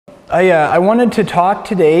I wanted to talk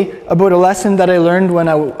today about a lesson that I learned when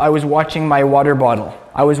I was watching my water bottle.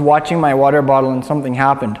 I was watching my water bottle and something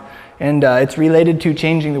happened. And it's related to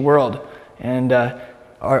changing the world. And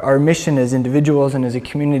our mission as individuals and as a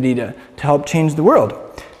community to help change the world.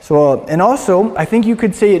 So, and also, I think you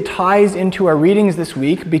could say it ties into our readings this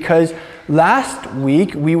week, because last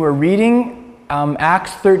week we were reading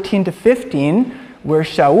Acts 13 to 15, where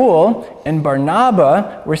Shaul and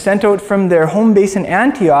Barnabas were sent out from their home base in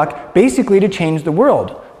Antioch basically to change the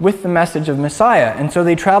world with the message of Messiah. And so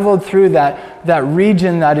they traveled through that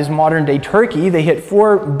region that is modern-day Turkey. They hit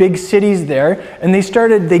 4 big cities there, and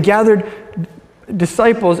they gathered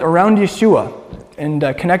disciples around Yeshua and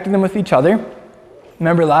connected them with each other.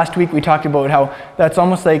 Remember last week we talked about how that's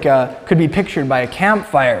almost like could be pictured by a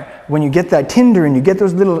campfire, when you get that tinder and you get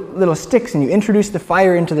those little sticks and you introduce the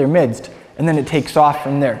fire into their midst. And then it takes off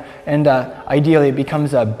from there. And ideally it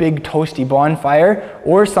becomes a big toasty bonfire,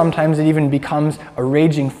 or sometimes it even becomes a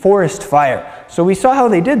raging forest fire. So we saw how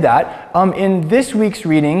they did that. In this week's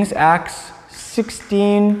readings, Acts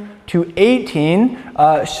 16 to 18,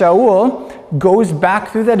 Shaul goes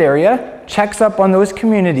back through that area, checks up on those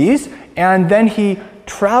communities, and then he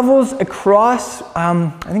travels across,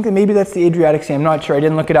 I think that maybe that's the Adriatic Sea, I'm not sure, I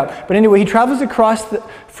didn't look it up. But anyway, he travels across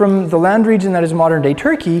from the land region that is modern-day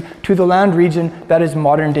Turkey to the land region that is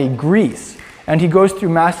modern-day Greece. And he goes through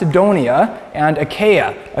Macedonia and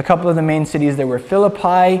Achaia. A couple of the main cities there were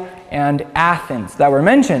Philippi and Athens that were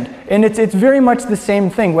mentioned. And it's very much the same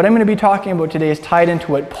thing. What I'm going to be talking about today is tied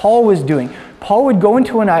into what Paul was doing. Paul would go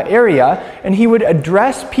into an area and he would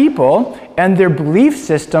address people and their belief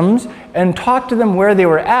systems and talk to them where they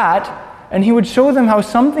were at, and he would show them how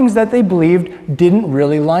some things that they believed didn't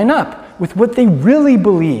really line up with what they really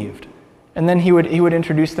believed. And then he would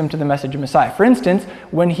introduce them to the message of Messiah. For instance,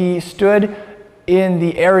 when he stood in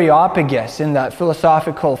the Areopagus, in that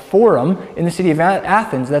philosophical forum in the city of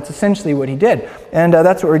Athens, that's essentially what he did. And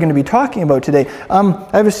that's what we're going to be talking about today.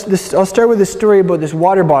 I'll start with this story about this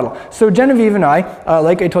water bottle. So Genevieve and I,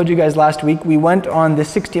 like I told you guys last week, we went on the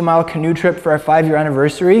 60-mile canoe trip for our 5-year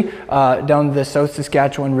anniversary down the South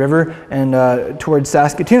Saskatchewan River and towards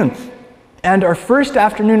Saskatoon. And our first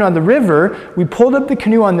afternoon on the river, we pulled up the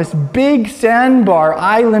canoe on this big sandbar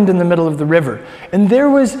island in the middle of the river. And there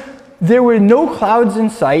were no clouds in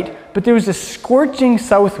sight, but there was a scorching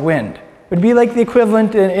south wind. It would be like the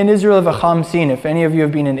equivalent in Israel of a Khamsin. If any of you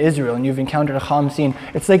have been in Israel and you've encountered a Khamsin,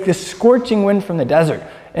 it's like this scorching wind from the desert.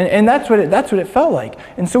 And that's what it felt like.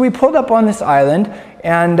 And so we pulled up on this island,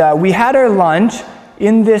 and we had our lunch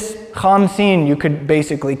in this Khamsin, you could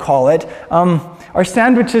basically call it. Our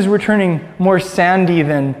sandwiches were turning more sandy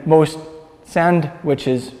than most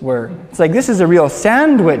sandwiches were. It's like, this is a real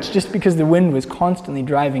sandwich, just because the wind was constantly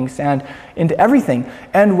driving sand into everything.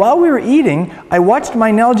 And while we were eating, I watched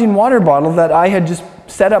my Nalgene water bottle that I had just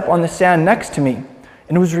set up on the sand next to me.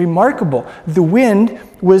 And it was remarkable. The wind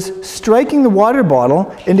was striking the water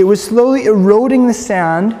bottle, and it was slowly eroding the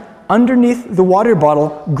sand underneath the water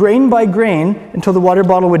bottle, grain by grain, until the water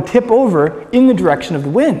bottle would tip over in the direction of the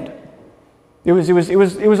wind. It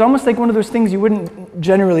was almost like one of those things you wouldn't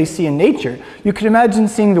generally see in nature. You could imagine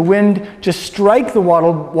seeing the wind just strike the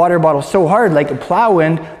water bottle so hard, like a plow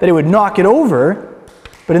wind, that it would knock it over.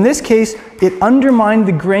 But in this case, it undermined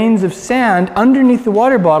the grains of sand underneath the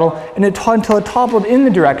water bottle until it toppled in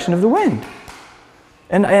the direction of the wind.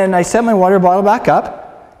 And I set my water bottle back up,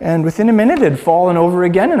 and within a minute it had fallen over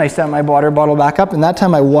again, and I set my water bottle back up, and that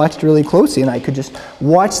time I watched really closely, and I could just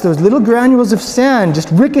watch those little granules of sand just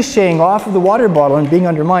ricocheting off of the water bottle and being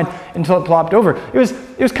undermined until it plopped over. It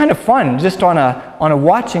was kind of fun, just on a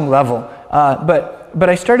watching level. But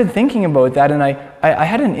I started thinking about that, and I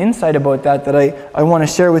had an insight about that I want to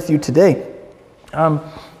share with you today.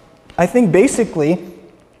 I think basically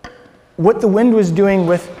what the wind was doing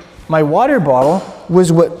with my water bottle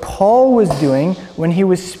was what Paul was doing when he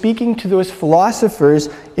was speaking to those philosophers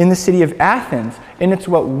in the city of Athens. And it's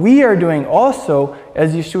what we are doing also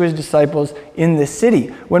as Yeshua's disciples in this city.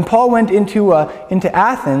 When Paul went into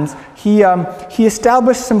Athens, he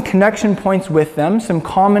established some connection points with them, some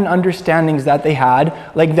common understandings that they had,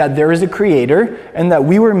 like that there is a creator and that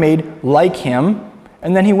we were made like him.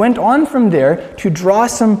 And then he went on from there to draw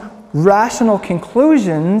some rational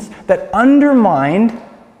conclusions that undermined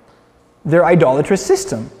their idolatrous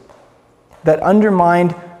system, that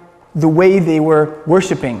undermined the way they were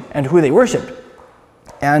worshiping and who they worshiped.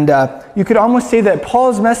 And you could almost say that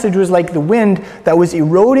Paul's message was like the wind that was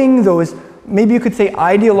eroding those, maybe you could say,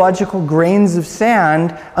 ideological grains of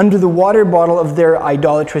sand under the water bottle of their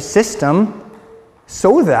idolatrous system,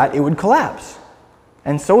 so that it would collapse,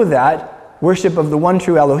 and so that worship of the one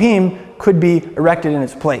true Elohim could be erected in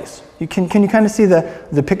its place. Can you kind of see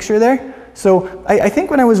the picture there? So I think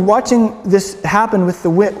when I was watching this happen with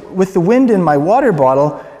the wind in my water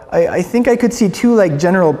bottle, I think I could see two like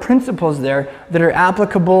general principles there that are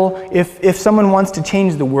applicable if someone wants to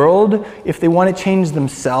change the world, if they want to change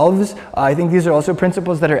themselves. I think these are also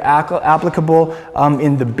principles that are applicable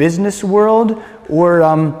in the business world, or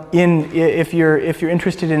if you're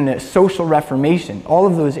interested in social reformation, all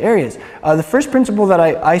of those areas. The first principle that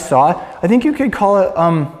I saw, I think you could call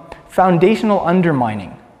it foundational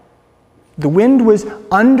undermining. The wind was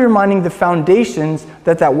undermining the foundations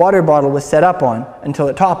that water bottle was set up on until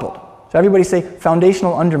it toppled. So everybody say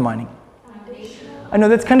foundational undermining. Foundational. I know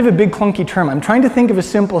that's kind of a big clunky term. I'm trying to think of a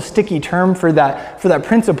simple sticky term for that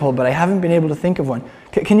principle, but I haven't been able to think of one.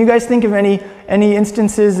 Can you guys think of any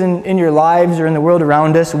instances in your lives or in the world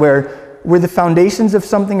around us where the foundations of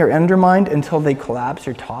something are undermined until they collapse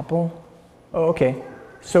or topple? Oh, okay.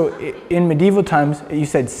 So in medieval times, you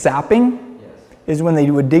said sapping is when they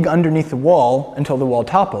would dig underneath the wall until the wall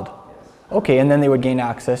toppled. Okay, and then they would gain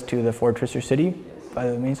access to the fortress or city by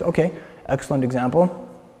the means. Okay, excellent example.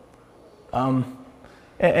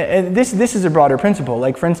 This is a broader principle.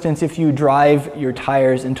 Like for instance, if you drive your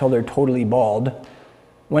tires until they're totally bald,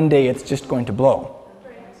 one day it's just going to blow.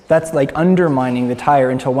 That's like undermining the tire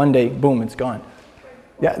until one day, boom, it's gone.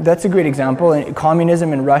 Yeah, that's a great example. In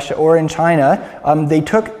communism in Russia or in China, they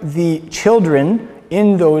took the children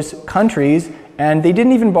in those countries and they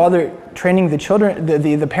didn't even bother training the children,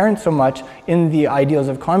 the parents so much in the ideals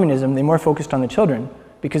of communism. They more focused on the children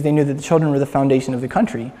because they knew that the children were the foundation of the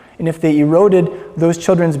country. And if they eroded those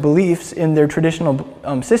children's beliefs in their traditional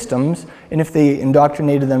systems, and if they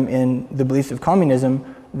indoctrinated them in the beliefs of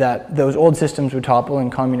communism, that those old systems would topple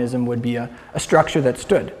and communism would be a structure that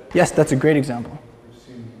stood. Yes, that's a great example.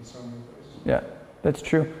 Yeah, that's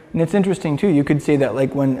true. And it's interesting too, you could say that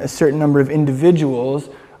like when a certain number of individuals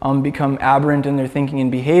become aberrant in their thinking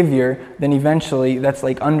and behavior, then eventually that's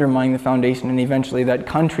like undermining the foundation, and eventually that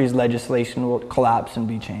country's legislation will collapse and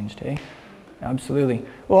be changed, hey? Absolutely.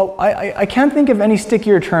 Well, I can't think of any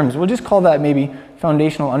stickier terms. We'll just call that maybe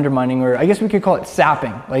foundational undermining, or I guess we could call it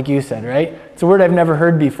sapping, like you said, right? It's a word I've never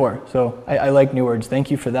heard before, so I like new words.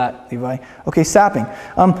 Thank you for that, Levi. Okay, sapping.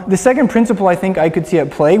 The second principle I think I could see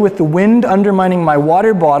at play with the wind undermining my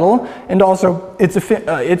water bottle, and also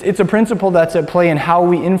it's a principle that's at play in how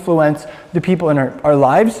we influence the people in our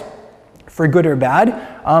lives, for good or bad.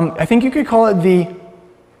 I think you could call it the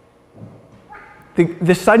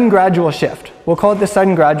sudden gradual shift. We'll call it the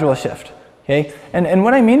sudden gradual shift. Okay? And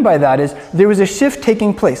what I mean by that is there was a shift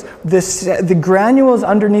taking place. The granules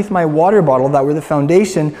underneath my water bottle that were the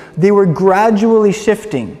foundation, they were gradually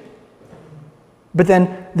shifting. But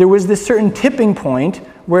then there was this certain tipping point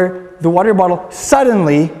where the water bottle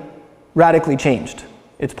suddenly radically changed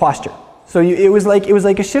its posture. So it was like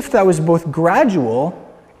a shift that was both gradual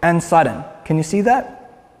and sudden. Can you see that?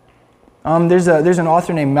 There's an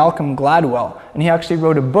author named Malcolm Gladwell, and he actually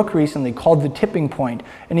wrote a book recently called The Tipping Point,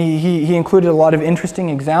 and he included a lot of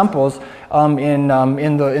interesting examples in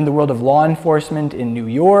the world of law enforcement in New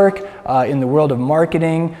York, in the world of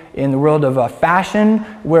marketing, in the world of fashion,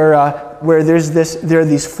 where there are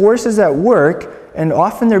these forces at work, and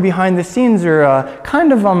often they're behind the scenes or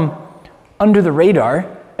kind of under the radar,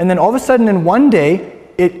 and then all of a sudden in one day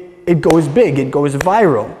it goes big, it goes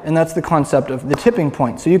viral, and that's the concept of the tipping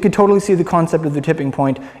point. So you could totally see the concept of the tipping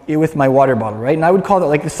point with my water bottle, right? And I would call that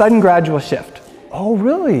like the sudden gradual shift. Oh,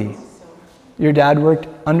 really? Your dad worked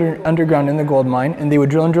underground in the gold mine, and they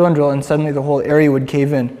would drill and drill and drill, and suddenly the whole area would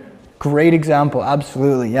cave in. Great example,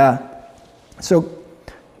 absolutely, yeah. So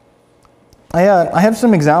I have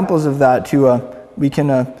some examples of that too. We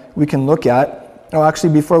can look at. Oh,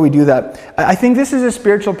 actually, before we do that, I think this is a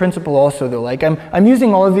spiritual principle also, though. Like I'm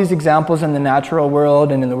using all of these examples in the natural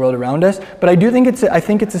world and in the world around us, but I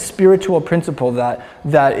think it's a spiritual principle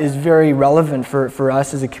that is very relevant for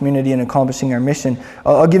us as a community in accomplishing our mission.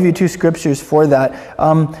 I'll give you two scriptures for that.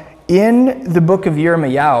 In the book of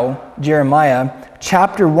Jeremiah,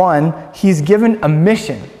 chapter 1, he's given a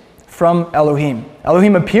mission from Elohim.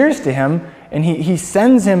 Elohim appears to him, and he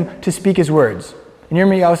sends him to speak his words. And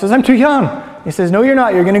Jeremiah says, "I'm too young." He says, "No, you're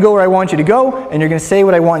not. You're going to go where I want you to go, and you're going to say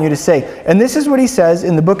what I want you to say." And this is what he says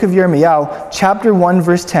in the book of Jeremiah, chapter 1,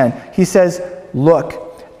 verse 10. He says,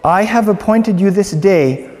 "Look, I have appointed you this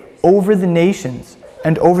day over the nations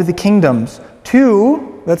and over the kingdoms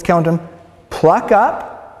to," let's count them, "pluck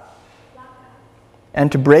up and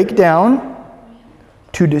to break down,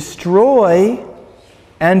 to destroy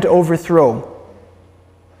and to overthrow,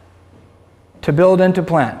 to build and to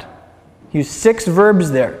plant." Use 6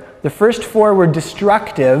 verbs there. The first 4 were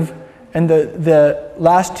destructive, and the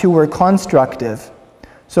last two were constructive.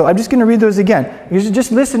 So I'm just going to read those again. You should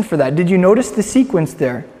just listen for that. Did you notice the sequence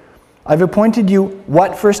there? I've appointed you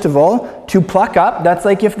what, first of all? To pluck up. That's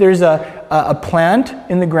like if there's a plant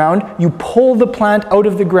in the ground, you pull the plant out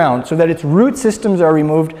of the ground so that its root systems are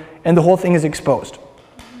removed and the whole thing is exposed.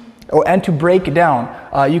 Oh, and to break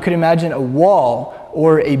down. You could imagine a wall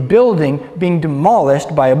or a building being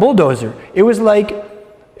demolished by a bulldozer. It was like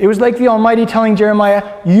the Almighty telling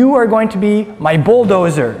Jeremiah, you are going to be my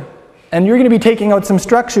bulldozer. And you're going to be taking out some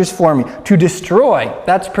structures for me. To destroy,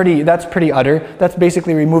 that's pretty utter. That's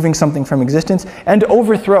basically removing something from existence. And to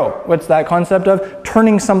overthrow, what's that concept of?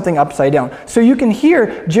 Turning something upside down. So you can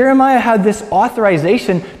hear Jeremiah had this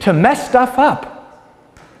authorization to mess stuff up.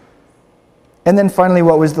 And then finally,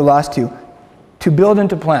 what was the last two? To build and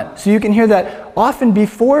to plant. So you can hear that often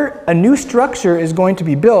before a new structure is going to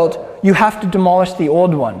be built, you have to demolish the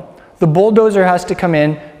old one. The bulldozer has to come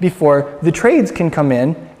in before the trades can come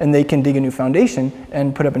in and they can dig a new foundation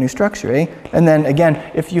and put up a new structure, eh? And then again,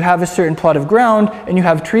 if you have a certain plot of ground and you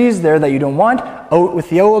have trees there that you don't want, out with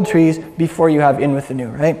the old trees before you have in with the new,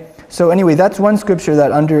 right? So anyway, that's one scripture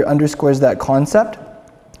that underscores that concept.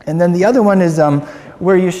 And then the other one is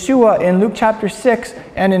where Yeshua in Luke chapter 6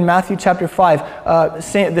 and in Matthew chapter 5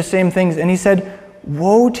 say the same things. And he said,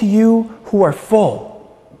 woe to you who are full,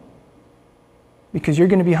 because you're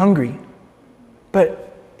going to be hungry.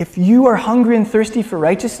 But if you are hungry and thirsty for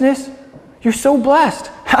righteousness, you're so blessed.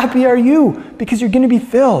 Happy are you, because you're going to be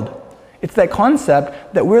filled. It's that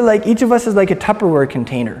concept that we're like, each of us is like a Tupperware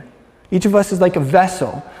container. Each of us is like a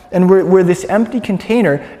vessel. And we're this empty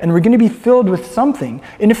container, and we're going to be filled with something.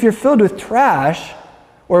 And if you're filled with trash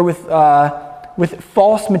or with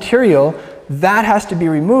false material, that has to be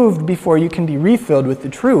removed before you can be refilled with the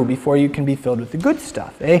true, before you can be filled with the good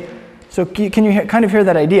stuff, eh? So can you kind of hear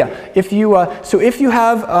that idea? If you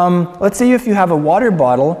have, let's say if you have a water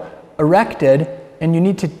bottle erected and you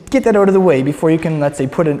need to get that out of the way before you can, let's say,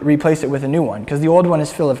 replace it with a new one, because the old one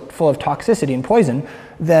is full of toxicity and poison,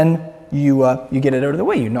 then you get it out of the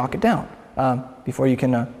way, you knock it down before you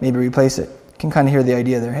can maybe replace it. You can kind of hear the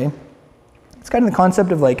idea there, hey? It's kind of the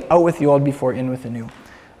concept of like out with the old before in with the new.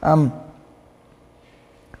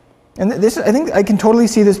 And this, I think I can totally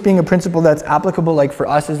see this being a principle that's applicable like for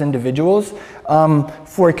us as individuals,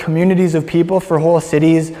 for communities of people, for whole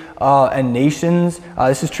cities and nations.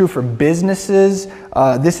 This is true for businesses.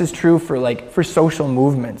 This is true for social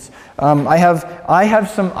movements. I have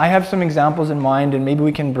some examples in mind, and maybe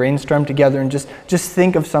we can brainstorm together and just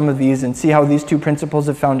think of some of these and see how these two principles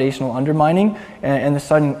of foundational undermining and the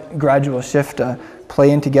sudden gradual shift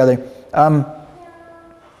play in together.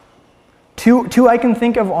 Two I can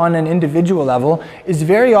think of on an individual level is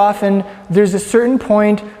very often there's a certain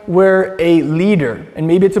point where a leader, and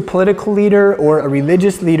maybe it's a political leader or a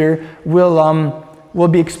religious leader, will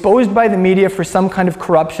be exposed by the media for some kind of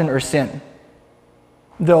corruption or sin.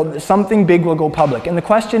 Something big will go public. And the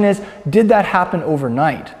question is, did that happen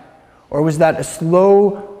overnight? Or was that a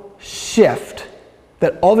slow shift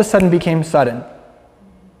that all of a sudden became sudden?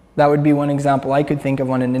 That would be one example I could think of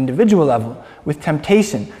on an individual level. With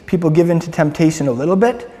temptation, people give in to temptation a little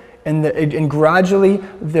bit, and gradually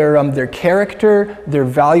their character, their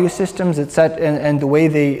value systems, etc., and the way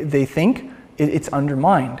they think, it's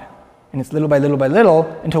undermined. And it's little by little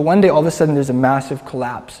until one day all of a sudden there's a massive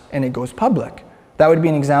collapse and it goes public. That would be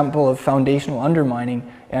an example of foundational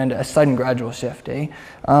undermining and a sudden gradual shift, eh?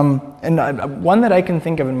 And one that I can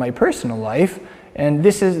think of in my personal life, and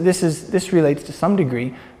this relates to some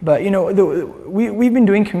degree, but we've been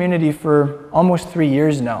doing community for almost 3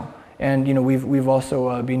 years now, and we've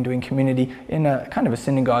also been doing community in a kind of a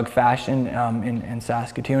synagogue fashion in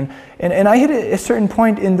Saskatoon, and I hit a certain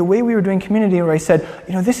point in the way we were doing community where I said,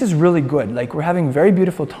 this is really good. Like, we're having very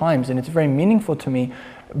beautiful times, and it's very meaningful to me.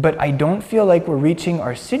 But I don't feel like we're reaching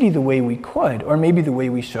our city the way we could, or maybe the way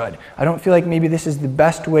we should. I don't feel like maybe this is the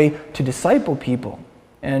best way to disciple people.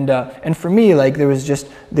 And for me, like it was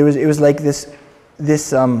like this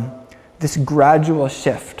gradual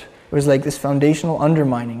shift. It was like this foundational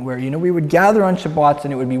undermining where we would gather on Shabbats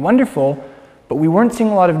and it would be wonderful, but we weren't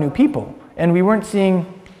seeing a lot of new people, and we weren't seeing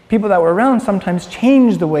people that were around sometimes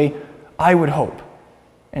change the way I would hope.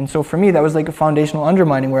 And so for me, that was like a foundational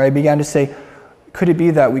undermining where I began to say, could it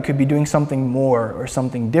be that we could be doing something more or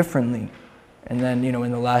something differently? And then,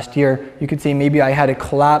 in the last year, you could say maybe I had a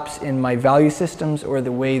collapse in my value systems or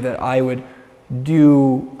the way that I would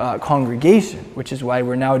do congregation, which is why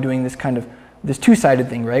we're now doing this kind of this two-sided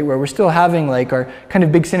thing, right? Where we're still having like our kind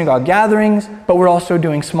of big synagogue gatherings, but we're also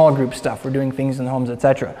doing small group stuff. We're doing things in the homes,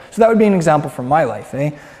 etc. So that would be an example from my life,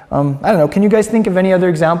 eh? I don't know, can you guys think of any other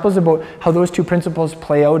examples about how those two principles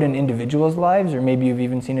play out in individuals' lives, or maybe you've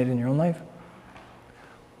even seen it in your own life?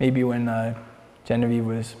 Maybe when I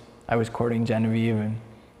was courting Genevieve, and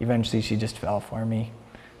eventually she just fell for me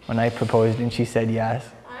when I proposed and she said yes.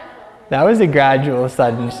 That was a gradual,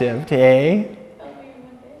 sudden shift, eh?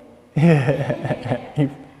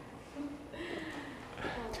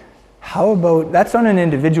 How about, that's on an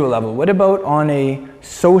individual level. What about on a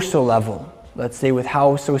social level? Let's say with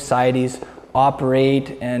how societies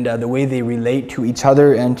operate and the way they relate to each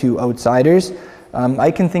other and to outsiders.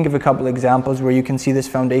 I can think of a couple examples where you can see this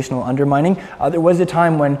foundational undermining. There was a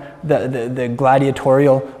time when the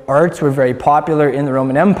gladiatorial arts were very popular in the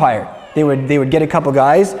Roman Empire. They would get a couple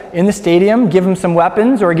guys in the stadium, give them some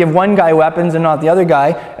weapons, or give one guy weapons and not the other guy,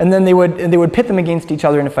 and then they would pit them against each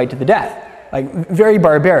other in a fight to the death. Like, very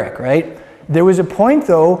barbaric, right? There was a point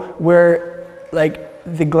though where like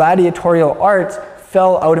the gladiatorial arts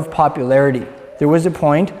fell out of popularity. There was a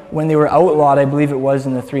point when they were outlawed, I believe it was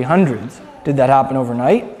in the 300s. Did that happen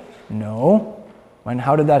overnight? No. And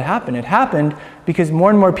how did that happen? It happened because more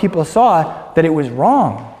and more people saw that it was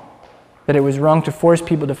wrong. That it was wrong to force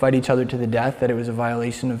people to fight each other to the death, that it was a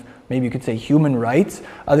violation of, maybe you could say, human rights.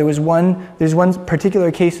 There's one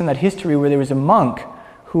particular case in that history where there was a monk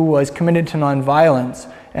who was committed to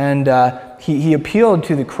nonviolence, and he appealed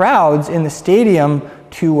to the crowds in the stadium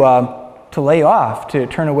to lay off, to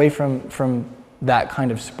turn away from that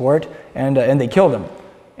kind of sport, and they killed him.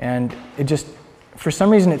 And it just, for some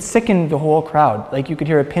reason, it sickened the whole crowd. Like, you could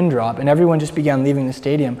hear a pin drop, and everyone just began leaving the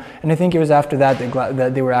stadium. And I think it was after that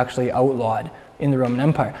that they were actually outlawed in the Roman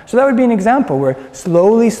Empire. So that would be an example where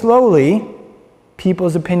slowly,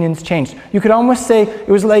 people's opinions changed. You could almost say it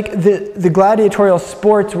was like the gladiatorial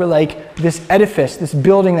sports were like this edifice, this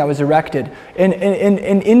building that was erected. And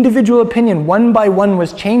individual opinion, one by one,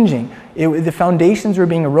 was changing. The foundations were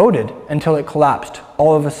being eroded until it collapsed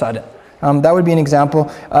all of a sudden. That would be an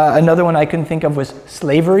example. Another one I can think of was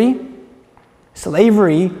slavery.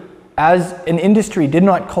 Slavery as an industry did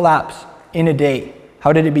not collapse in a day.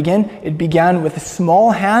 How did it begin? It began with a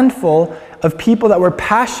small handful of people that were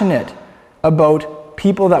passionate about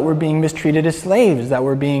people that were being mistreated as slaves, that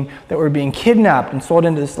were being kidnapped and sold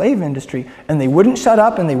into the slave industry, and they wouldn't shut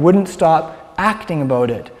up and they wouldn't stop acting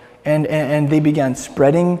about it. And they began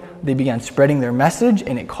spreading their message,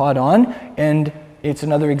 and it caught on. And it's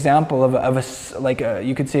another example of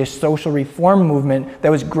you could say a social reform movement that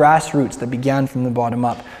was grassroots, that began from the bottom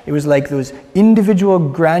up. It was like those individual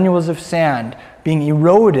granules of sand being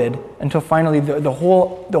eroded until finally the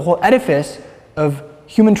whole edifice of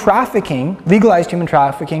human trafficking, legalized human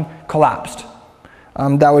trafficking, collapsed.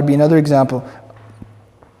 That would be another example.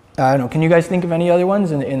 I don't know, can you guys think of any other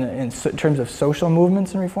ones in terms of social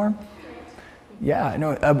movements and reform? Yeah,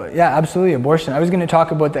 no, yeah, absolutely, abortion. I was going to talk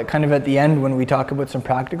about that kind of at the end when we talk about some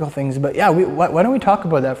practical things, but yeah, why don't we talk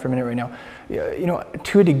about that for a minute right now? You know,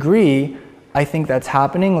 to a degree, I think that's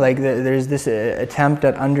happening. Like, there's this attempt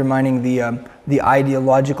at undermining the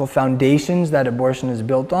ideological foundations that abortion is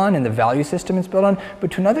built on and the value system it's built on.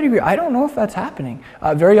 But to another degree, I don't know if that's happening.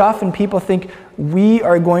 Very often people think we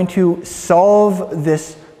are going to solve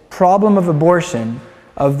this problem of abortion,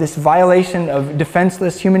 of this violation of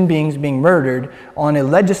defenseless human beings being murdered, on a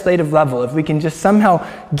legislative level. If we can just somehow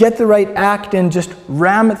get the right act and just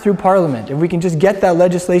ram it through Parliament, if we can just get that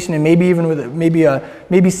legislation, and maybe even with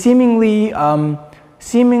maybe seemingly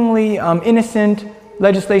innocent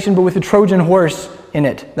legislation, but with a Trojan horse in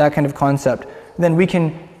it, that kind of concept, then we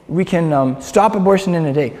can stop abortion in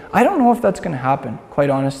a day. I don't know if that's going to happen, quite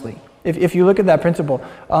honestly. If you look at that principle.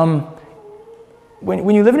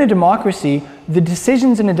 When you live in a democracy, the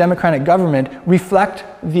decisions in a democratic government reflect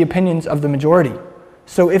the opinions of the majority.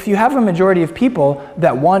 So if you have a majority of people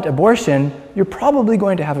that want abortion, you're probably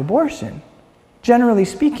going to have abortion, generally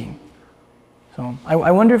speaking. So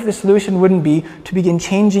I wonder if the solution wouldn't be to begin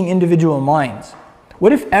changing individual minds.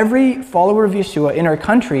 What if every follower of Yeshua in our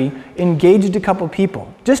country engaged a couple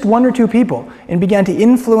people, just one or two people, and began to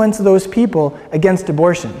influence those people against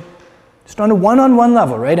abortion? Just on a one-on-one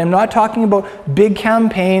level, right? I'm not talking about big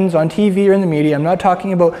campaigns on TV or in the media. I'm not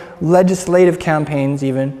talking about legislative campaigns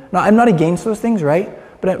even. No, I'm not against those things, right?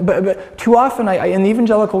 But too often in the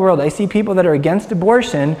evangelical world, I see people that are against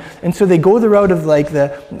abortion, and so they go the route of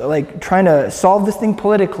trying to solve this thing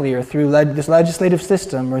politically or through this legislative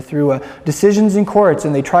system or through decisions in courts,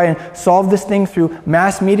 and they try and solve this thing through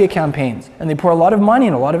mass media campaigns, and they pour a lot of money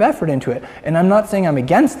and a lot of effort into it. And I'm not saying I'm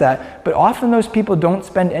against that, but often those people don't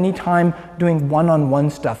spend any time doing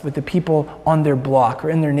one-on-one stuff with the people on their block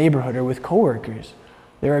or in their neighborhood or with coworkers.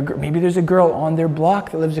 Maybe there's a girl on their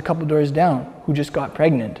block that lives a couple doors down who just got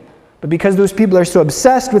pregnant. But because those people are so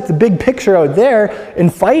obsessed with the big picture out there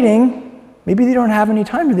and fighting, maybe they don't have any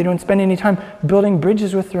time or they don't spend any time building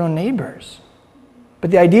bridges with their own neighbors.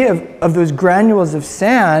 But the idea of those granules of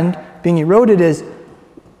sand being eroded is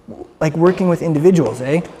like working with individuals,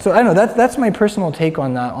 eh? So I don't know, that's my personal take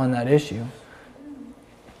on that issue.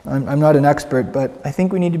 I'm not an expert, but I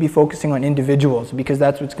think we need to be focusing on individuals because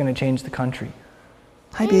that's what's going to change the country.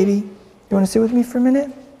 Hi, baby. You want to sit with me for a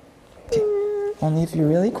minute? Okay. Only if you're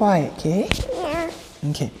really quiet, okay? Yeah.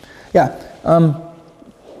 Okay. Yeah.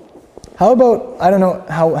 How about, I don't know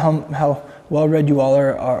how well-read you all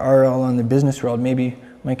are all in the business world. Maybe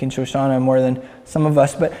Mike and Shoshana more than some of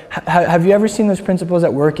us. But have you ever seen those principles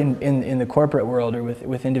at work in the corporate world or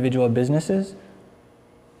with individual businesses?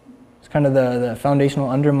 It's kind of the foundational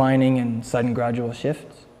undermining and sudden gradual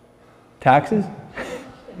shifts. Taxes?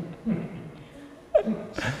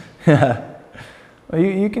 Well,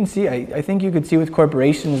 you can see, I think you could see with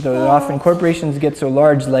corporations, though, that often corporations get so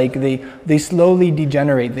large, like they slowly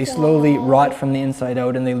degenerate, they slowly rot from the inside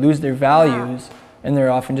out, and they lose their values, and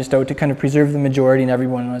they're often just out to kind of preserve the majority, and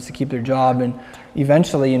everyone wants to keep their job, and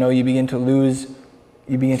eventually, you begin to lose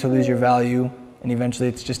your value, and eventually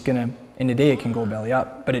it's just gonna, in a day it can go belly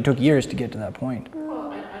up, but it took years to get to that point.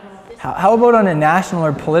 How about on a national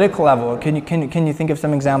or political level? Can you think of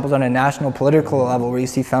some examples on a national political level where you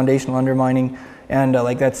see foundational undermining and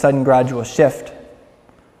like that sudden gradual shift?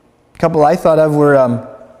 A couple I thought of were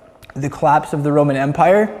the collapse of the Roman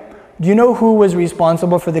Empire. Do you know who was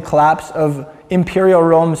responsible for the collapse of Imperial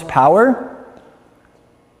Rome's power?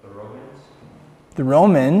 The Romans. The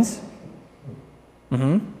Romans.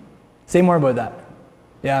 Mm-hmm. Say more about that.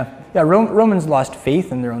 Yeah. Romans lost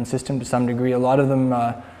faith in their own system to some degree. A lot of them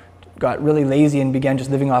got really lazy and began just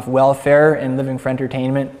living off welfare and living for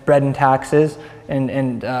entertainment, bread and taxes,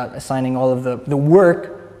 and assigning all of the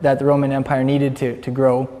work that the Roman Empire needed to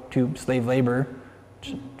grow to slave labor.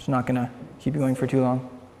 It's not going to keep you going for too long.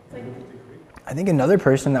 I think another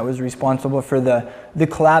person that was responsible for the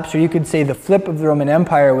collapse, or you could say the flip of the Roman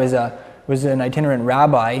Empire, was an itinerant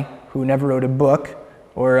rabbi who never wrote a book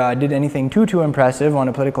or did anything too impressive on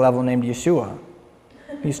a political level, named Yeshua.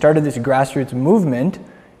 He started this grassroots movement.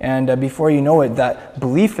 And before you know it, that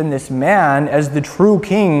belief in this man as the true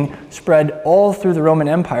king spread all through the Roman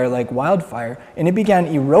Empire like wildfire. And it began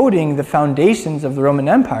eroding the foundations of the Roman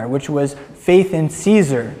Empire, which was faith in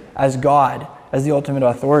Caesar as God, as the ultimate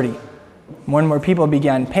authority. More and more people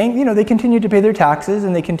began paying, they continued to pay their taxes,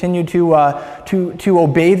 and they continued to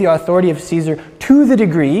obey the authority of Caesar to the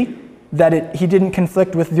degree that he didn't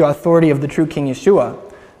conflict with the authority of the true King Yeshua.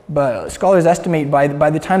 But scholars estimate by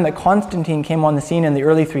the time that Constantine came on the scene in the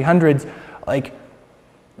early 300s,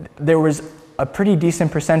 there was a pretty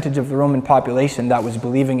decent percentage of the Roman population that was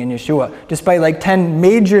believing in Yeshua, despite 10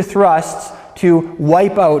 major thrusts to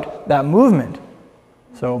wipe out that movement.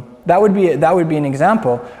 So that would be an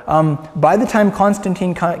example. By the time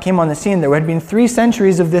Constantine came on the scene, there had been 3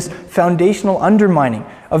 centuries of this foundational undermining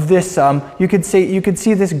of this. You could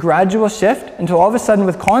see this gradual shift until all of a sudden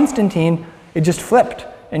with Constantine it just flipped.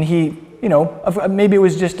 And he, maybe it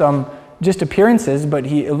was just appearances, but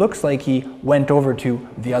it looks like he went over to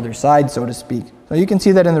the other side, so to speak. So you can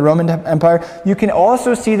see that in the Roman Empire. You can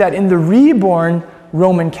also see that in the reborn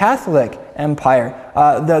Roman Catholic Empire.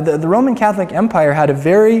 The Roman Catholic Empire had a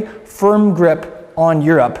very firm grip on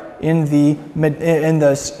Europe in the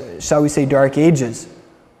shall we say, Dark Ages.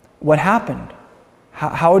 What happened?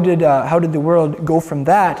 How did the world go from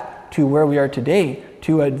that to where we are today,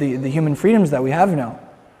 to the human freedoms that we have now?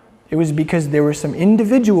 It was because there were some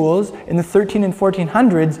individuals in the 1300s and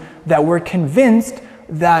 1400s that were convinced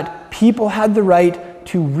that people had the right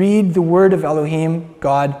to read the word of Elohim,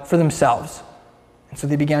 God, for themselves. And so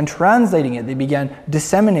they began translating it, they began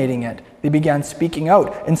disseminating it, they began speaking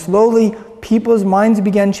out. And slowly, people's minds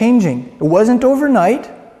began changing. It wasn't overnight,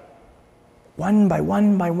 one by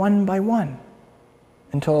one by one by one,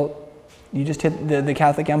 until you just hit the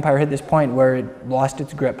Catholic Empire hit this point where it lost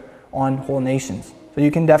its grip on whole nations. So you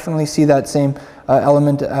can definitely see that same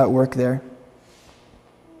element at work there.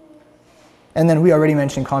 And then we already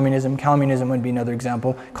mentioned communism. Communism would be another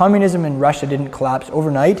example. Communism in Russia didn't collapse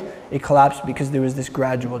overnight. It collapsed because there was this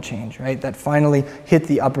gradual change, right, that finally hit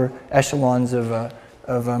the upper echelons of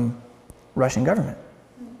Russian government.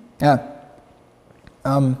 Yeah.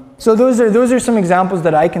 So those are some examples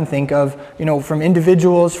that I can think of, from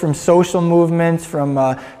individuals, from social movements, from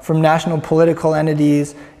national political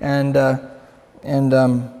entities, and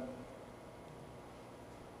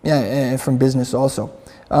from business also.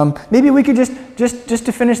 Maybe we could just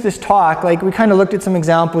to finish this talk, like we kind of looked at some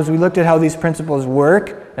examples. We looked at how these principles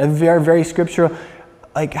work, and they are very scriptural.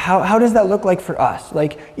 Like how does that look like for us?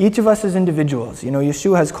 Like each of us as individuals,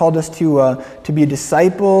 Yeshua has called us to be a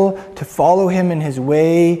disciple, to follow him in his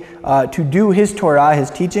way, to do his Torah, his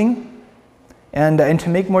teaching, and to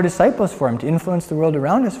make more disciples for him, to influence the world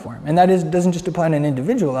around us for him. And that doesn't just apply on an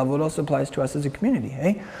individual level, it also applies to us as a community.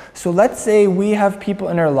 Hey? So let's say we have people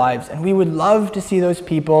in our lives, and we would love to see those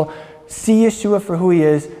people see Yeshua for who he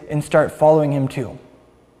is and start following him too.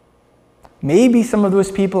 Maybe some of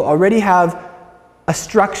those people already have a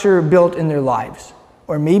structure built in their lives,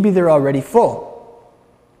 or maybe they're already full.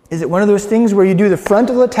 Is it one of those things where you do the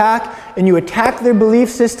frontal attack and you attack their belief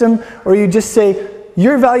system, or you just say,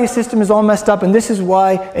 your value system is all messed up and this is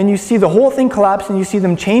why, and you see the whole thing collapse and you see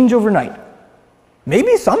them change overnight?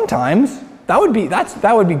 Maybe sometimes that would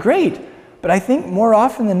be great, but I think more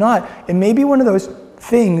often than not, it may be one of those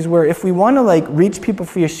things where if we want to reach people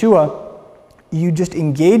for Yeshua, you just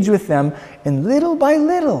engage with them, and little by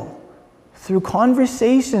little, through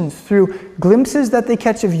conversations, through glimpses that they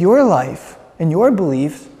catch of your life and your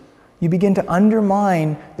beliefs, you begin to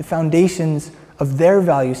undermine the foundations of their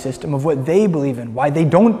value system, of what they believe in, why they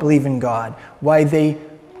don't believe in God, why they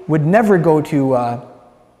would never go to a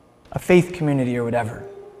faith community or whatever.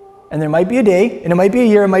 And there might be a day, and it might be a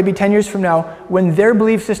year, it might be 10 years from now, when their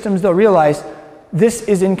belief systems, they'll realize this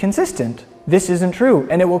is inconsistent, this isn't true,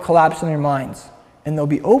 and it will collapse in their minds. And they'll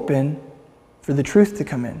be open for the truth to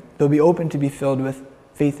come in. They'll be open to be filled with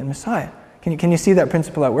faith in Messiah. Can you see that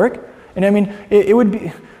principle at work? And I mean,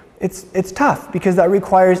 it's tough because that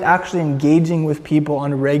requires actually engaging with people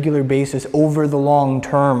on a regular basis over the long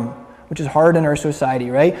term, which is hard in our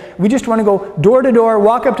society, right? We just want to go door to door,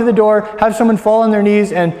 walk up to the door, have someone fall on their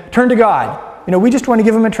knees and turn to God. We just want to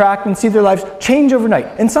give them a tract and see their lives change overnight.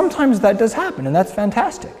 And sometimes that does happen, and that's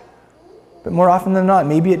fantastic. But more often than not,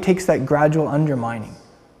 maybe it takes that gradual undermining.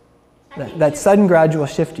 That sudden gradual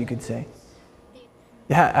shift, you could say.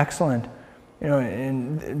 Yeah, excellent.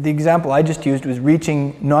 And the example I just used was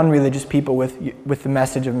reaching non-religious people with the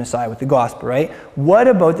message of Messiah, with the gospel, right? What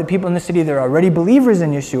about the people in the city that are already believers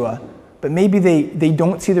in Yeshua, but maybe they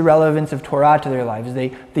don't see the relevance of Torah to their lives.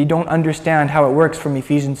 They don't understand how it works from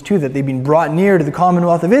Ephesians 2, that they've been brought near to the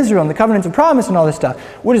commonwealth of Israel and the covenants of promise and all this stuff.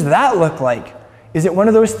 What does that look like? Is it one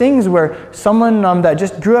of those things where someone that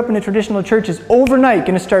just grew up in a traditional church is overnight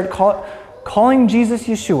going to start calling Jesus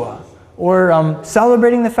Yeshua, or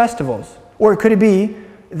celebrating the festivals? Or could it be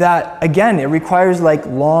that, again, it requires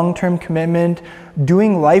long-term commitment,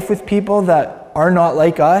 doing life with people that are not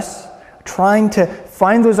like us, trying to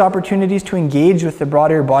find those opportunities to engage with the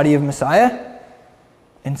broader body of Messiah?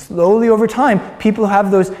 And slowly over time, people who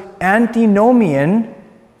have those antinomian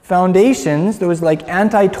foundations, those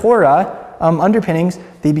anti-Torah underpinnings,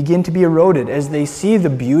 they begin to be eroded as they see the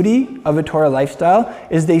beauty of a Torah lifestyle,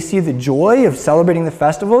 as they see the joy of celebrating the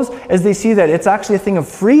festivals, as they see that it's actually a thing of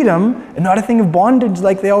freedom and not a thing of bondage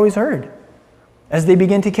like they always heard. As they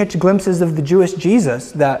begin to catch glimpses of the Jewish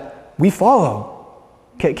Jesus that we follow.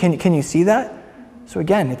 Can you see that? So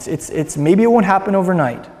again, it's maybe it won't happen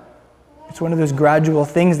overnight. It's one of those gradual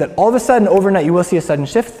things that all of a sudden overnight you will see a sudden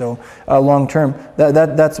shift though, long term.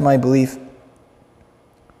 That's my belief.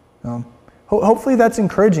 Hopefully that's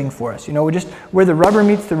encouraging for us. Just where the rubber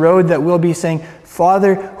meets the road, that we'll be saying,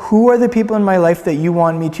 Father, who are the people in my life that you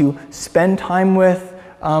want me to spend time with,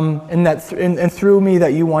 and through me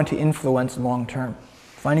that you want to influence long term?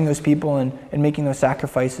 Finding those people and making those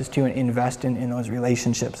sacrifices to and invest in those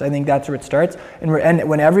relationships. I think that's where it starts. And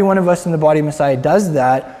when every one of us in the body of Messiah does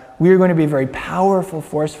that, we are going to be a very powerful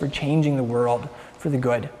force for changing the world for the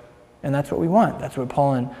good. And that's what we want. That's what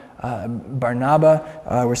Paul and Barnabas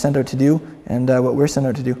were sent out to do, and what we're sent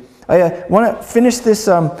out to do. I want to finish this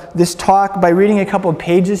talk by reading a couple of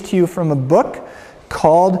pages to you from a book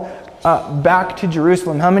called Back to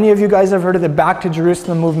Jerusalem. How many of you guys have heard of the Back to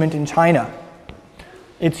Jerusalem movement in China?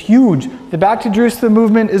 It's huge. The Back to Jerusalem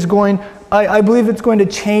movement is I believe it's going to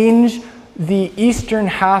change the eastern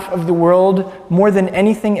half of the world more than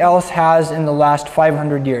anything else has in the last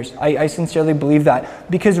 500 years. I sincerely believe that.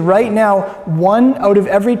 Because right now, 1 out of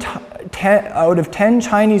every 10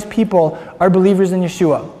 Chinese people are believers in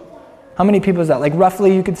Yeshua. How many people is that? Like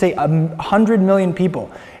roughly you could say 100 million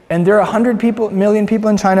people. And there are 100 million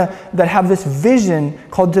people in China that have this vision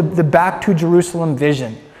called the Back to Jerusalem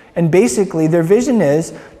vision. And basically their vision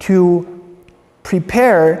is to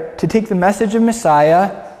prepare to take the message of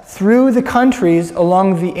Messiah through the countries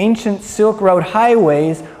along the ancient Silk Road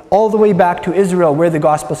highways all the way back to Israel, where the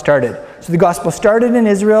gospel started. So the gospel started in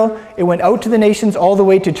Israel, it went out to the nations all the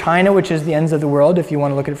way to China, which is the ends of the world, if you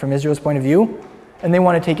want to look at it from Israel's point of view, and they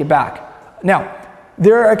want to take it back. Now,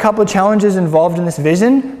 there are a couple of challenges involved in this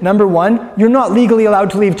vision. Number one, you're not legally allowed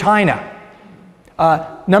to leave China.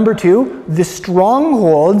 Number two, the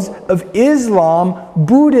strongholds of Islam,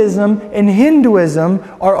 Buddhism, and Hinduism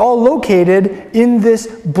are all located in this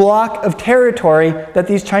block of territory that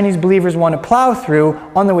these Chinese believers want to plow through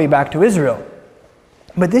on the way back to Israel.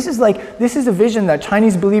 But this is a vision that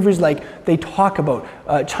Chinese believers they talk about.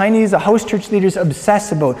 Chinese house church leaders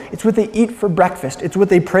obsess about. It's what they eat for breakfast. It's what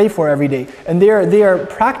they pray for every day. And they are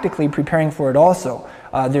practically preparing for it also.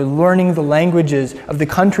 They're learning the languages of the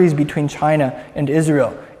countries between China and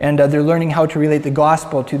Israel. And they're learning how to relate the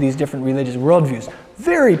gospel to these different religious worldviews.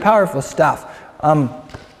 Very powerful stuff.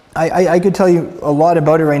 I could tell you a lot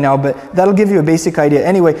about it right now, but that'll give you a basic idea.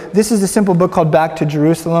 Anyway, this is a simple book called Back to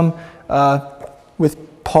Jerusalem with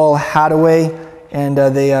Paul Hattaway. And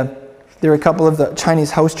there are a couple of the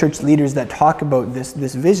Chinese house church leaders that talk about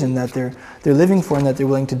this vision that they're living for and that they're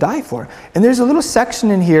willing to die for. And there's a little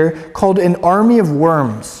section in here called An Army of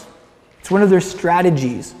Worms. It's one of their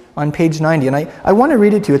strategies on page 90. And I want to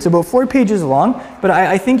read it to you. It's about 4 pages long, but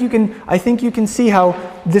I think you can see how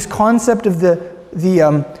this concept of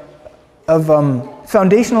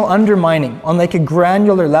foundational undermining on like a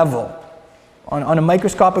granular level, on a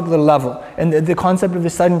microscopic little level, and the concept of the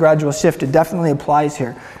sudden gradual shift, it definitely applies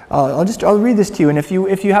here. I'll read this to you, and if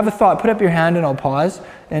you have a thought, put up your hand and I'll pause,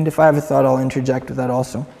 and if I have a thought, I'll interject with that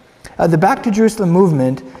also. The Back to Jerusalem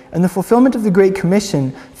movement and the fulfillment of the Great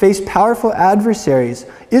Commission face powerful adversaries.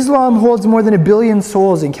 Islam holds more than 1 billion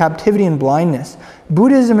souls in captivity and blindness.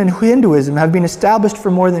 Buddhism and Hinduism have been established for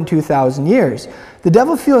more than 2,000 years. The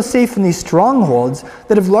devil feels safe in these strongholds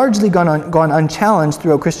that have largely gone unchallenged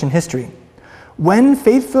throughout Christian history. When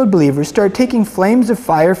faith-filled believers start taking flames of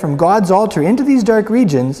fire from God's altar into these dark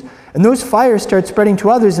regions, and those fires start spreading to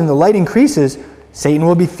others and the light increases, Satan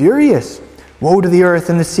will be furious. Woe to the earth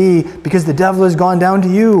and the sea, because the devil has gone down to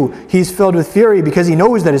you. He's filled with fury because he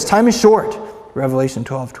knows that his time is short. Revelation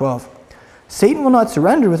 12:12. Satan will not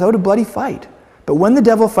surrender without a bloody fight. But when the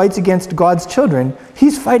devil fights against God's children,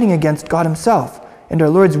 he's fighting against God himself, and our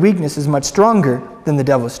Lord's weakness is much stronger than the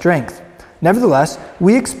devil's strength. Nevertheless,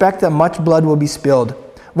 we expect that much blood will be spilled.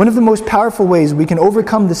 One of the most powerful ways we can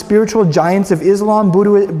overcome the spiritual giants of Islam,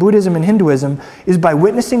 Buddhism, and Hinduism is by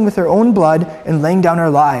witnessing with our own blood and laying down our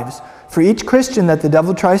lives. For each Christian that the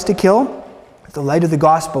devil tries to kill, the light of the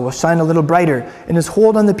gospel will shine a little brighter, and his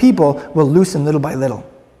hold on the people will loosen little by little.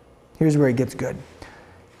 Here's where it gets good.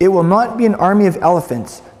 It will not be an army of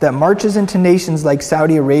elephants that marches into nations like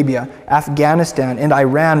Saudi Arabia, Afghanistan, and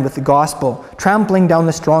Iran with the gospel, trampling down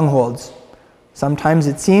the strongholds. Sometimes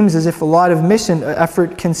it seems as if a lot of mission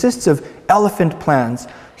effort consists of elephant plans,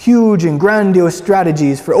 huge and grandiose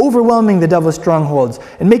strategies for overwhelming the devil's strongholds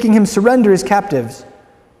and making him surrender his captives.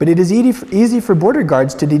 But it is easy for border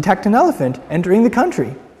guards to detect an elephant entering the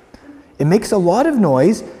country. It makes a lot of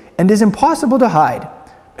noise and is impossible to hide.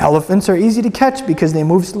 Elephants are easy to catch because they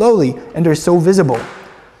move slowly and are so visible.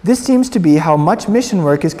 This seems to be how much mission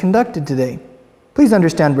work is conducted today. Please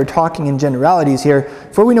understand we're talking in generalities here,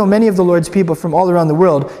 for we know many of the Lord's people from all around the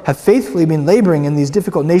world have faithfully been laboring in these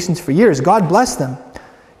difficult nations for years. God bless them.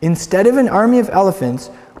 Instead of an army of elephants,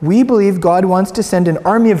 we believe God wants to send an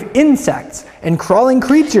army of insects and crawling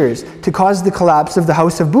creatures to cause the collapse of the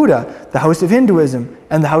house of Buddha, the house of Hinduism,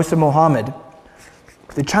 and the house of Mohammed.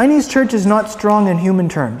 The Chinese church is not strong in human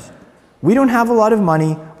terms. We don't have a lot of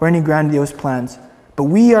money or any grandiose plans, but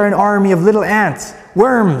we are an army of little ants,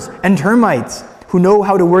 worms, and termites who know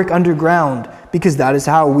how to work underground, because that is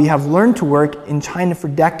how we have learned to work in China for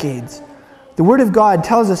decades. The Word of God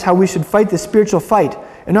tells us how we should fight the spiritual fight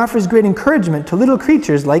and offers great encouragement to little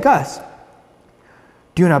creatures like us.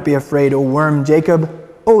 Do not be afraid, O worm Jacob,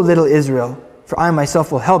 O little Israel, for I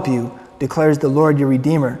myself will help you, declares the Lord your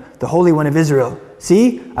Redeemer, the Holy One of Israel.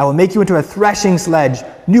 See, I will make you into a threshing sledge,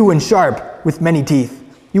 new and sharp, with many teeth.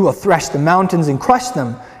 You will thresh the mountains and crush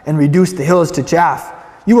them, and reduce the hills to chaff.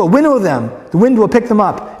 You will winnow them, the wind will pick them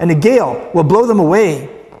up, and a gale will blow them away.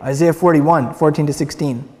 Isaiah 41,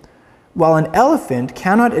 14-16. While an elephant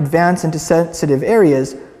cannot advance into sensitive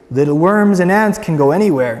areas, little worms and ants can go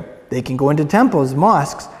anywhere. They can go into temples,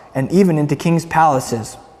 mosques, and even into kings'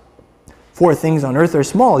 palaces. 4 things on earth are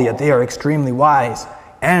small, yet they are extremely wise.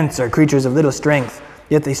 Ants are creatures of little strength,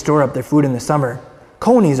 yet they store up their food in the summer.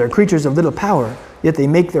 Conies are creatures of little power, yet they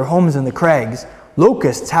make their homes in the crags.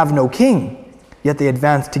 Locusts have no king, yet they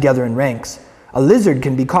advance together in ranks. A lizard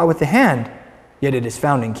can be caught with the hand, yet it is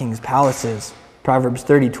found in kings' palaces. Proverbs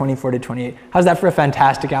 30:24-28. How's that for a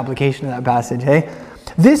fantastic application of that passage, hey?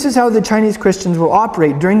 This is how the Chinese Christians will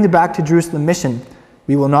operate during the Back to Jerusalem mission.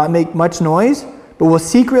 We will not make much noise, but will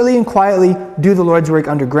secretly and quietly do the Lord's work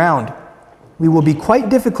underground. We will be quite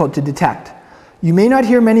difficult to detect. You may not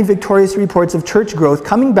hear many victorious reports of church growth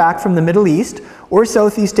coming back from the Middle East or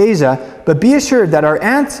Southeast Asia, but be assured that our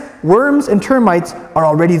ants, worms, and termites are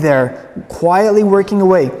already there, quietly working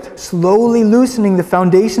away, slowly loosening the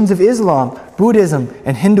foundations of Islam, Buddhism,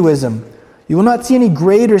 and Hinduism. You will not see any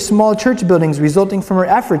great or small church buildings resulting from our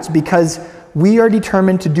efforts because we are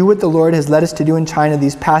determined to do what the Lord has led us to do in China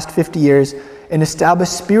these past 50 years and establish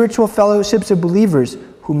spiritual fellowships of believers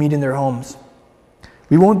who meet in their homes.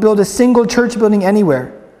 We won't build a single church building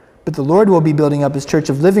anywhere, but the Lord will be building up his church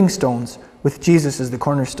of living stones with Jesus as the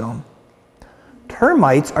cornerstone.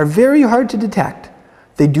 Termites are very hard to detect.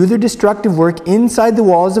 They do their destructive work inside the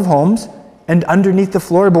walls of homes and underneath the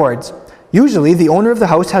floorboards. Usually, the owner of the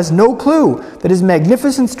house has no clue that his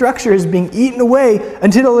magnificent structure is being eaten away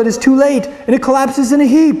until it is too late and it collapses in a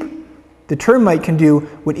heap. The termite can do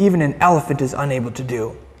what even an elephant is unable to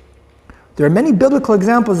do. There are many biblical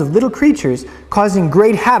examples of little creatures causing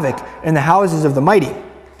great havoc in the houses of the mighty.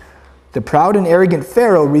 The proud and arrogant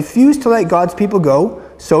Pharaoh refused to let God's people go,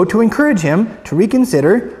 so to encourage him to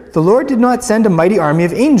reconsider, the Lord did not send a mighty army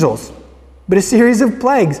of angels, but a series of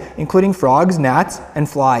plagues, including frogs, gnats, and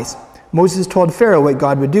flies. Moses told Pharaoh what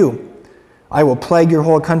God would do. I will plague your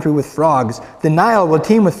whole country with frogs. The Nile will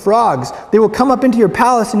teem with frogs. They will come up into your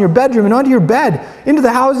palace and your bedroom and onto your bed, into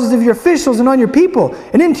the houses of your officials and on your people,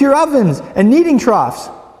 and into your ovens and kneading troughs.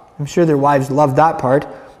 I'm sure their wives loved that part.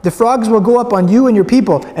 The frogs will go up on you and your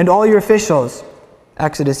people and all your officials.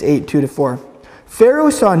 Exodus 8:2-4. Pharaoh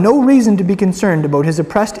saw no reason to be concerned about his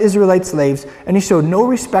oppressed Israelite slaves, and he showed no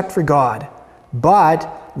respect for God.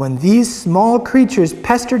 But when these small creatures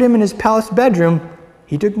pestered him in his palace bedroom,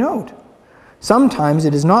 he took note. Sometimes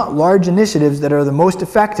it is not large initiatives that are the most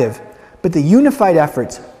effective, but the unified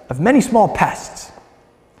efforts of many small pests.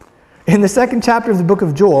 In the 2nd chapter of the book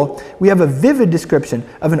of Joel, we have a vivid description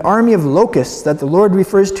of an army of locusts that the Lord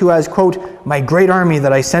refers to as, quote, my great army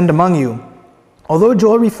that I send among you. Although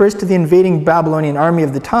Joel refers to the invading Babylonian army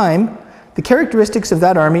of the time, the characteristics of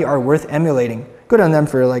that army are worth emulating. Good on them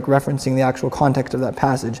for referencing the actual context of that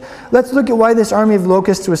passage. Let's look at why this army of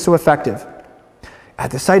locusts was so effective. At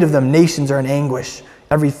the sight of them, nations are in anguish.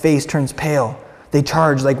 Every face turns pale. They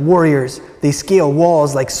charge like warriors. They scale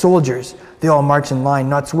walls like soldiers. They all march in line,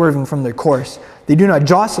 not swerving from their course. They do not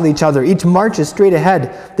jostle each other. Each marches straight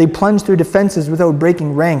ahead. They plunge through defenses without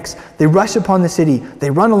breaking ranks. They rush upon the city. They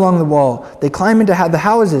run along the wall. They climb into the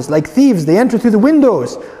houses. Like thieves, they enter through the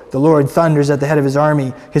windows. The Lord thunders at the head of his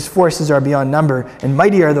army. His forces are beyond number, and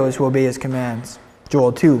mighty are those who obey his commands.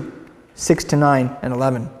 Joel 2:6-9 and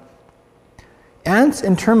 11. Ants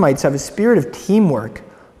and termites have a spirit of teamwork.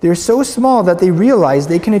 They are so small that they realize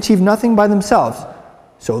they can achieve nothing by themselves,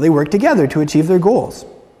 so they work together to achieve their goals.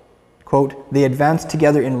 Quote, they advance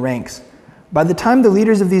together in ranks. By the time the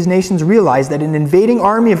leaders of these nations realize that an invading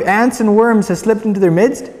army of ants and worms has slipped into their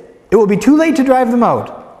midst, it will be too late to drive them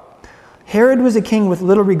out. Herod was a king with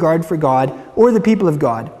little regard for God or the people of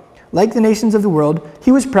God. Like the nations of the world,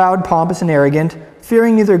 he was proud, pompous, and arrogant,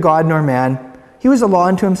 fearing neither God nor man. He was a law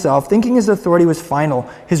unto himself, thinking his authority was final,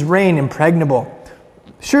 his reign impregnable.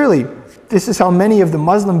 Surely, this is how many of the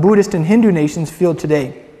Muslim, Buddhist, and Hindu nations feel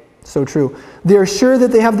today. So true. They are sure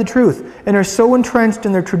that they have the truth and are so entrenched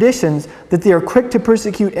in their traditions that they are quick to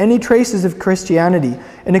persecute any traces of Christianity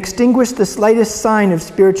and extinguish the slightest sign of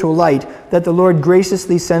spiritual light that the Lord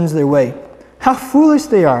graciously sends their way. How foolish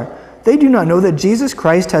they are! They do not know that Jesus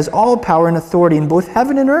Christ has all power and authority in both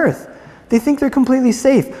heaven and earth. They think they're completely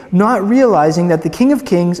safe, not realizing that the King of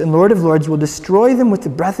Kings and Lord of Lords will destroy them with the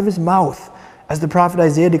breath of his mouth. As the prophet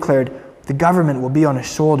Isaiah declared, the government will be on his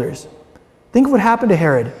shoulders. Think of what happened to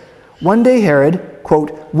Herod. One day Herod,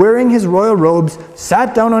 quote, wearing his royal robes,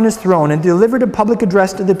 sat down on his throne and delivered a public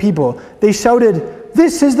address to the people. They shouted,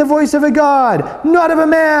 "This is the voice of a God, not of a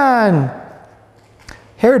man."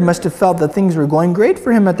 Herod must have felt that things were going great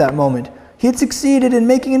for him at that moment. He had succeeded in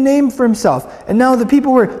making a name for himself, and now the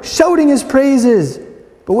people were shouting his praises.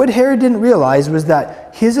 But what Herod didn't realize was that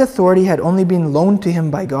his authority had only been loaned to him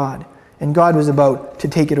by God, and God was about to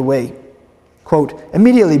take it away. Quote,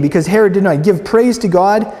 immediately, because Herod did not give praise to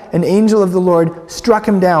God, an angel of the Lord struck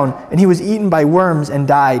him down, and he was eaten by worms and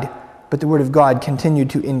died. but the word of God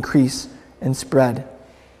continued to increase and spread.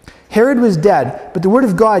 Herod was dead, but the word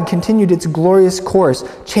of God continued its glorious course,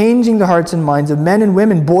 changing the hearts and minds of men and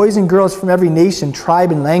women, boys and girls from every nation,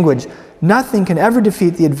 tribe, and language. Nothing can ever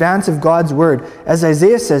defeat the advance of God's word. As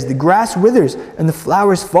Isaiah says, the grass withers and the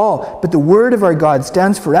flowers fall, but the word of our God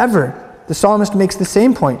stands forever. The psalmist makes the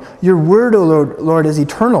same point. Your word, O Lord, is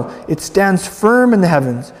eternal. It stands firm in the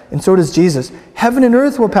heavens. And so does Jesus. Heaven and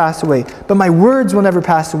earth will pass away, but my words will never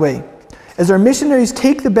pass away. As our missionaries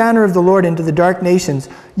take the banner of the Lord into the dark nations,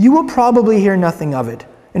 you will probably hear nothing of it.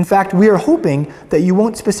 In fact, we are hoping that you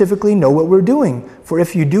won't specifically know what we're doing. For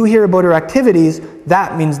if you do hear about our activities,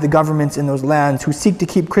 that means the governments in those lands who seek to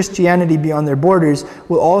keep Christianity beyond their borders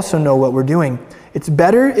will also know what we're doing. It's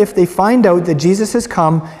better if they find out that Jesus has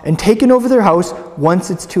come and taken over their house once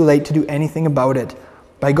it's too late to do anything about it.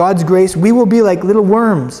 By God's grace, we will be like little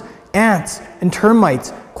worms, ants, and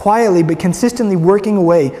termites, quietly but consistently working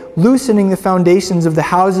away, loosening the foundations of the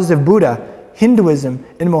houses of Buddha, Hinduism,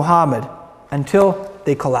 and Mohammed until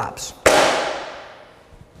they collapse.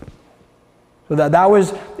 So that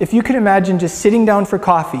was, if you could imagine just sitting down for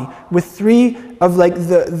coffee with three of like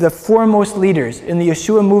the foremost leaders in the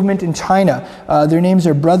Yeshua movement in China. Their names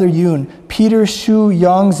are Brother Yun, Peter Shu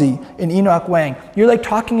Yangzi, and Enoch Wang. You're like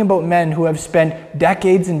talking about men who have spent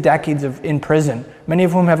decades and decades in prison, many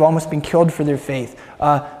of whom have almost been killed for their faith.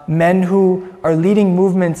 Men who are leading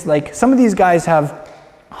movements, like some of these guys have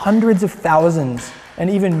hundreds of thousands and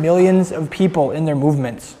even millions of people in their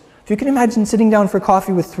movements. If you can imagine sitting down for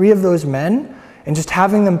coffee with three of those men and just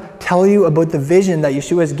having them tell you about the vision that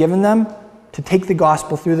Yeshua has given them to take the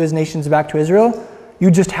gospel through those nations back to Israel, you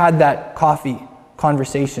just had that coffee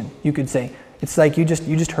conversation, you could say. It's like you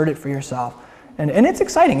just heard it for yourself. And it's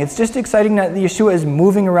exciting. It's just exciting that Yeshua is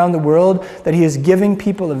moving around the world, that he is giving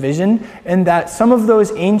people a vision, and that some of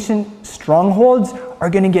those ancient strongholds are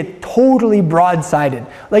going to get totally broadsided.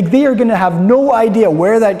 Like they are going to have no idea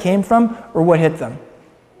where that came from or what hit them.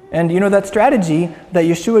 And you know, that strategy that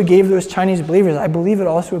Yeshua gave those Chinese believers, I believe it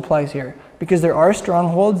also applies here. Because there are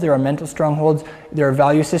strongholds, there are mental strongholds, there are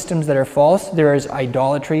value systems that are false, there is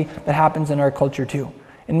idolatry that happens in our culture too.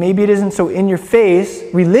 And maybe it isn't so in your face,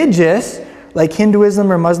 religious, like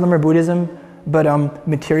Hinduism or Muslim or Buddhism, but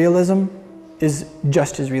materialism is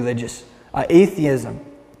just as religious. Atheism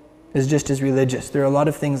is just as religious. There are a lot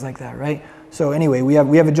of things like that, right? So anyway, we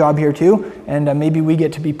have a job here too, and maybe we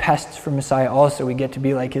get to be pests for Messiah also. We get to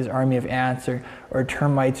be like his army of ants or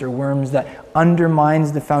termites or worms that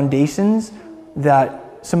undermines the foundations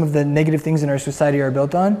that some of the negative things in our society are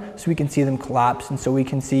built on, so we can see them collapse, and so we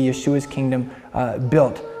can see Yeshua's kingdom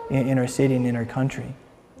built in our city and in our country.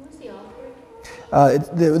 Who's the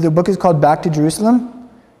author? The book is called Back to Jerusalem,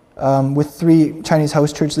 with three Chinese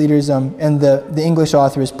house church leaders, and the English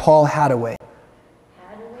author is Paul Hattaway.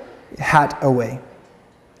 Hattaway.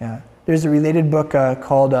 Yeah. There's a related book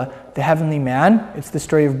called The Heavenly Man. It's the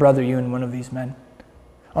story of Brother Yun, one of these men.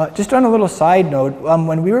 Just on a little side note,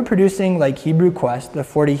 when we were producing like Hebrew Quest, the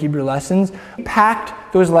 40 Hebrew lessons, we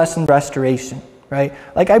packed those lessons restoration, right?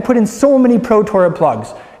 Like I put in so many Pro Torah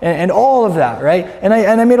plugs and all of that, right? And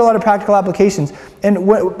I made a lot of practical applications. And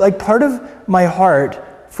like part of my heart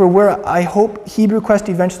for where I hope Hebrew Quest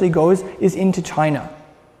eventually goes is into China.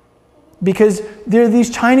 Because there are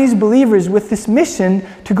these Chinese believers with this mission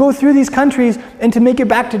to go through these countries and to make it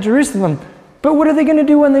back to Jerusalem. But what are they going to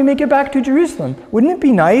do when they make it back to Jerusalem? Wouldn't it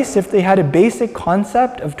be nice if they had a basic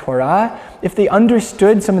concept of Torah, if they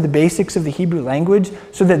understood some of the basics of the Hebrew language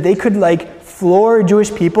so that they could like floor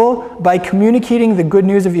Jewish people by communicating the good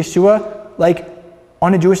news of Yeshua like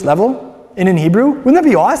on a Jewish level and in Hebrew? Wouldn't that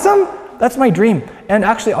be awesome? That's my dream. And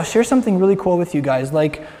actually, I'll share something really cool with you guys.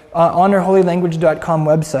 Like on our holylanguage.com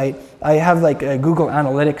website, I have like a Google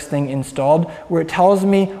Analytics thing installed where it tells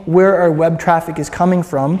me where our web traffic is coming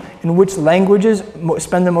from and which languages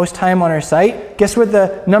spend the most time on our site. Guess what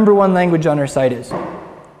the #1 language on our site is?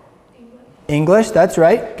 English, that's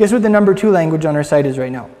right. Guess what the #2 language on our site is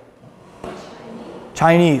right now?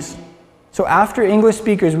 Chinese. So after English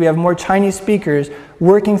speakers, we have more Chinese speakers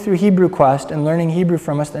working through Hebrew Quest and learning Hebrew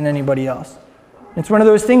from us than anybody else. It's one of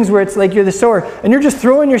those things where it's like you're the sower and you're just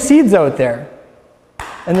throwing your seeds out there.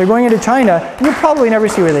 And they're going into China, and you'll probably never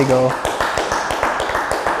see where they go.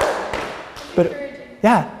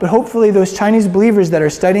 But hopefully those Chinese believers that are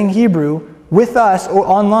studying Hebrew with us or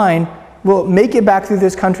online will make it back through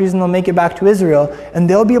those countries and they'll make it back to Israel, and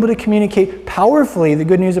they'll be able to communicate powerfully the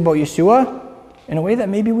good news about Yeshua in a way that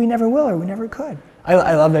maybe we never will or we never could.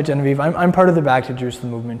 I love that, Genevieve. I'm part of the Back to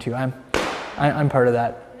Jerusalem movement too. I'm part of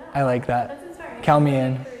that. I like that. Count me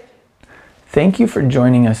in. Thank you for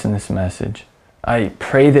joining us in this message. I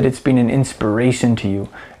pray that it's been an inspiration to you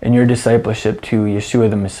in your discipleship to Yeshua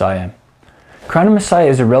the Messiah. Crown of Messiah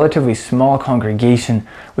is a relatively small congregation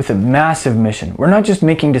with a massive mission. We're not just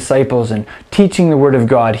making disciples and teaching the Word of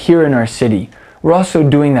God here in our city. We're also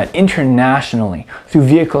doing that internationally through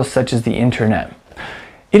vehicles such as the internet.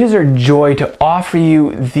 It is our joy to offer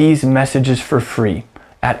you these messages for free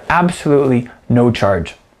at absolutely no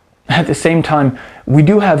charge. At the same time, we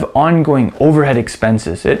do have ongoing overhead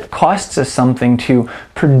expenses. It costs us something to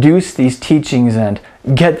produce these teachings and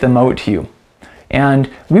get them out to you. And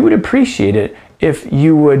we would appreciate it if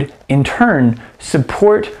you would, in turn,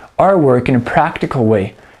 support our work in a practical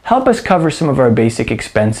way. Help us cover some of our basic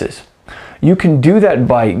expenses. You can do that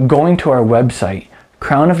by going to our website,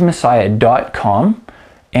 crownofmessiah.com,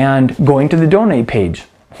 and going to the donate page,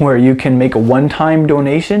 where you can make a one-time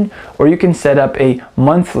donation or you can set up a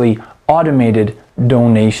monthly automated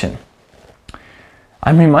donation.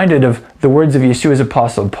 I'm reminded of the words of Yeshua's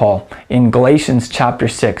apostle Paul in Galatians chapter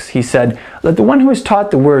 6. He said, "Let the one who is taught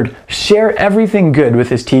the word share everything good with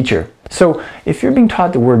his teacher." So if you're being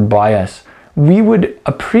taught the word by us, we would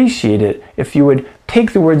appreciate it if you would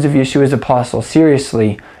take the words of Yeshua's apostle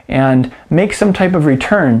seriously and make some type of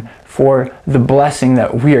return for the blessing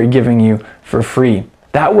that we are giving you for free.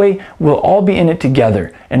 That way, we'll all be in it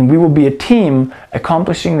together, and we will be a team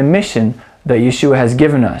accomplishing the mission that Yeshua has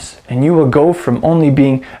given us. And you will go from only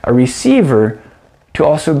being a receiver to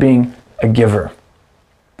also being a giver.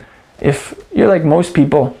 If you're like most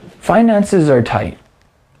people, finances are tight.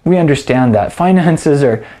 We understand that. Finances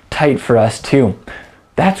are tight for us too.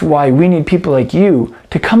 That's why we need people like you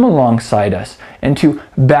to come alongside us and to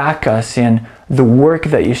back us in the work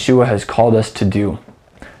that Yeshua has called us to do.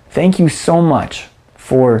 Thank you so much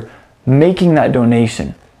for making that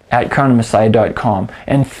donation at crownofmessiah.com,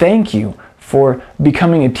 and thank you for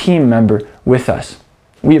becoming a team member with us.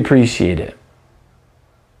 We appreciate it.